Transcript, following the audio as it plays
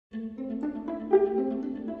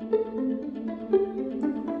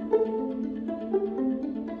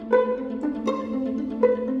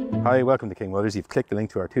Hi, welcome to King Motors. You've clicked the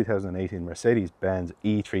link to our 2018 Mercedes-Benz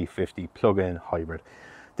E350 plug-in hybrid.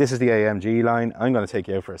 This is the AMG line. I'm going to take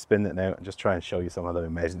you out for a spin it now and just try and show you some of the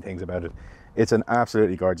amazing things about it. It's an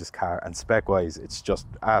absolutely gorgeous car, and spec-wise, it's just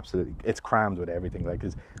absolutely, it's crammed with everything. Like,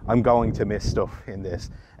 I'm going to miss stuff in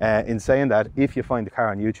this. In saying that, if you find the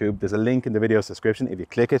car on YouTube, there's a link in the video's description. If you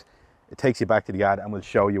click it, it takes you back to the ad and will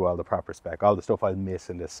show you all the proper spec, all the stuff I'll miss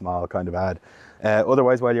in this small kind of ad.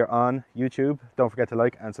 Otherwise, while you're on YouTube, don't forget to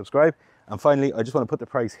like and subscribe. And finally, I just want to put the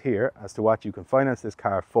price here as to what you can finance this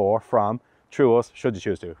car for, from, through us, should you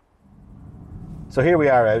choose to. So here we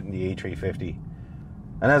are out in the E350.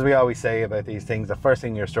 And as we always say about these things, the first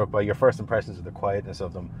thing you're struck by, your first impressions are the quietness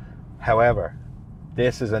of them. However,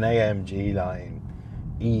 this is an AMG line,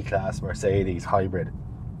 E-Class Mercedes hybrid.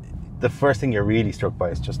 The first thing you're really struck by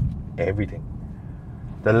is just everything.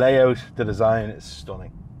 The layout, the design is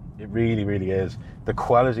stunning. It really, really is. The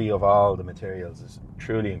quality of all the materials is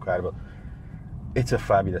truly incredible. It's a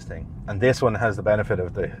fabulous thing. And this one has the benefit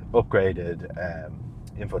of the upgraded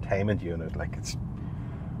infotainment unit. Like, it's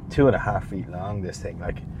 2.5 feet long, this thing.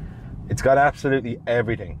 Like, it's got absolutely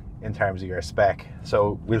everything in terms of your spec.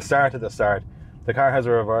 So we'll start at the start. The car has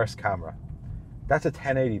a reverse camera. That's a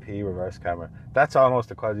 1080p reverse camera. That's almost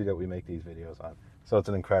the quality that we make these videos on. So it's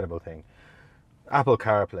an incredible thing. Apple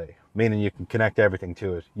CarPlay, meaning you can connect everything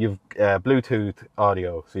to it. You've Bluetooth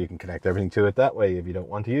audio, so you can connect everything to it that way if you don't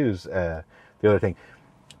want to use the other thing.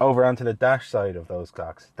 Over onto the dash side of those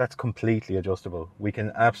clocks, that's completely adjustable. We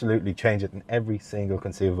can absolutely change it in every single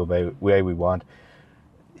conceivable way we want.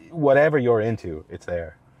 Whatever you're into, it's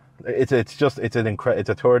there. It's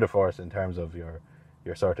a tour de force in terms of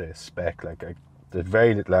your sort of spec. There's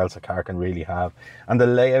very little else a car can really have. And the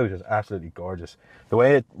layout is absolutely gorgeous. The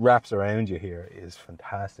way it wraps around you here is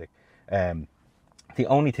fantastic. The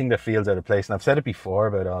only thing that feels out of place, and I've said it before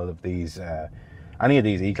about all of these, any of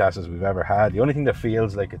these E-classes we've ever had, the only thing that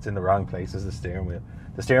feels like it's in the wrong place is the steering wheel.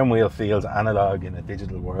 The steering wheel feels analog in a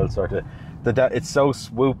digital world, sort of. It's so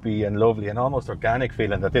swoopy and lovely and almost organic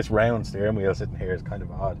feeling that this round steering wheel sitting here is kind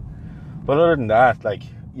of odd. But other than that, like,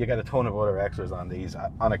 you get a ton of other extras on these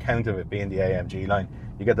on account of it being the AMG line.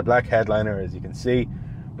 You get the black headliner, as you can see,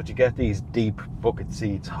 but you get these deep bucket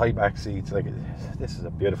seats, high back seats. Like, this is a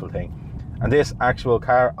beautiful thing. And this actual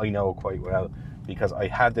car I know quite well, because I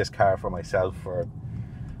had this car for myself for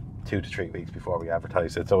 2 to 3 weeks before we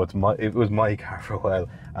advertised it. So it was my car for a while,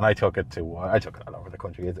 and I took it all over the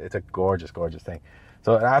country. It's a gorgeous, gorgeous thing.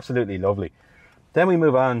 So absolutely lovely. Then we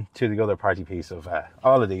move on to the other party piece of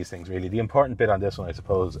all of these things, really. The important bit on this one, I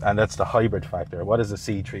suppose, and that's the hybrid factor. What is a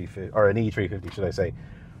C350, or an E350, should I say?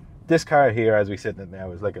 This car here, as we sit in it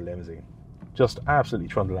now, is like a limousine. Just absolutely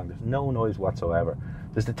trundled along. There's no noise whatsoever.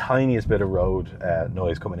 There's the tiniest bit of road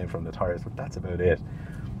noise coming in from the tires, but that's about it.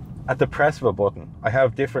 At the press of a button, I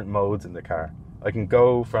have different modes in the car. I can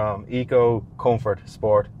go from Eco, Comfort,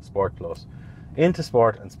 Sport, Sport Plus, into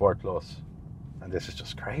Sport and Sport Plus. And this is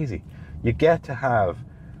just crazy. You get to have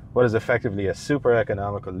what is effectively a super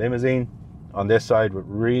economical limousine on this side with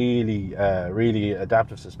really, really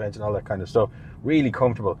adaptive suspension, all that kind of stuff. Really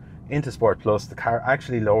comfortable. Into Sport Plus, the car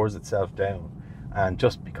actually lowers itself down and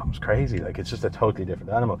just becomes crazy. Like, it's just a totally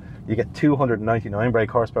different animal. You get 299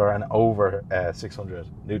 brake horsepower and over 600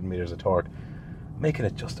 Newton meters of torque, making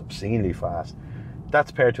it just obscenely fast.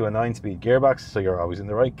 That's paired to a 9-speed gearbox, so you're always in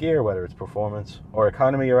the right gear, whether it's performance or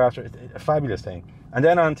economy you're after. It's a fabulous thing. And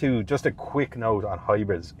then on to just a quick note on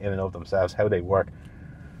hybrids in and of themselves, how they work.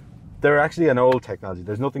 They're actually an old technology.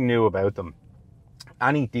 There's nothing new about them.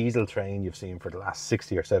 Any diesel train you've seen for the last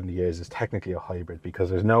 60 or 70 years is technically a hybrid, because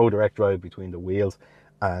there's no direct drive between the wheels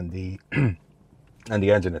and the and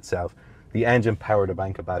the engine itself. The engine powered a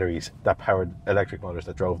bank of batteries that powered electric motors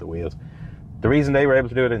that drove the wheels. The reason they were able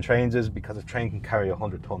to do it in trains is because a train can carry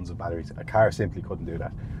 100 tons of batteries. A car simply couldn't do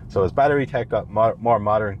that. So as battery tech got more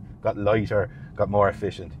modern, got lighter, got more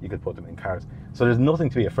efficient, you could put them in cars. So there's nothing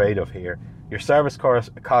to be afraid of here. Your service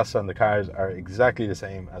costs on the cars are exactly the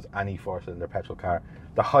same as any 4-cylinder petrol car.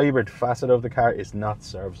 The hybrid facet of the car is not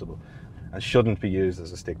serviceable and shouldn't be used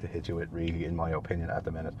as a stick to hit you with, really, in my opinion, at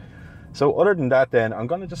the minute. So other than that, then, I'm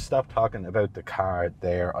going to just stop talking about the car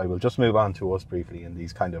there. I will just move on to us briefly in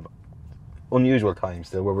these kind of unusual times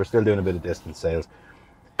still, where we're still doing a bit of distance sales.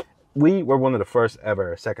 We were one of the first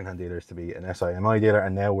ever second-hand dealers to be an SIMI dealer,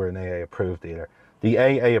 and now we're an AA approved dealer. The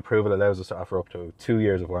AA approval allows us to offer up to 2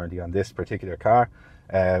 years of warranty on this particular car.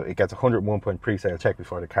 It gets a 101-point pre-sale check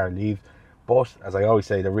before the car leaves. But as I always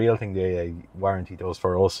say, the real thing the AA warranty does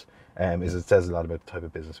for us is it says a lot about the type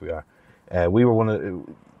of business we are. We were one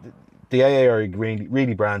of the AA are really,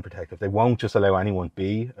 really brand protective. They won't just allow anyone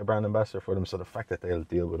be a brand ambassador for them. So the fact that they'll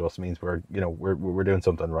deal with us means we're doing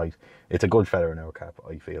something right. It's a good feather in our cap,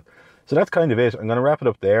 I feel. So that's kind of it. I'm going to wrap it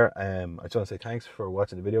up there. I just want to say thanks for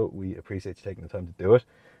watching the video. We appreciate you taking the time to do it.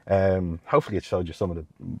 Hopefully it showed you some of the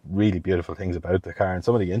really beautiful things about the car and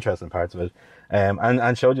some of the interesting parts of it,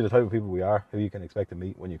 and showed you the type of people we are, who you can expect to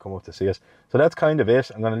meet when you come up to see us. So that's kind of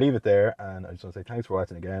it. I'm going to leave it there, and I just want to say thanks for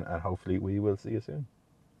watching again, and hopefully we will see you soon.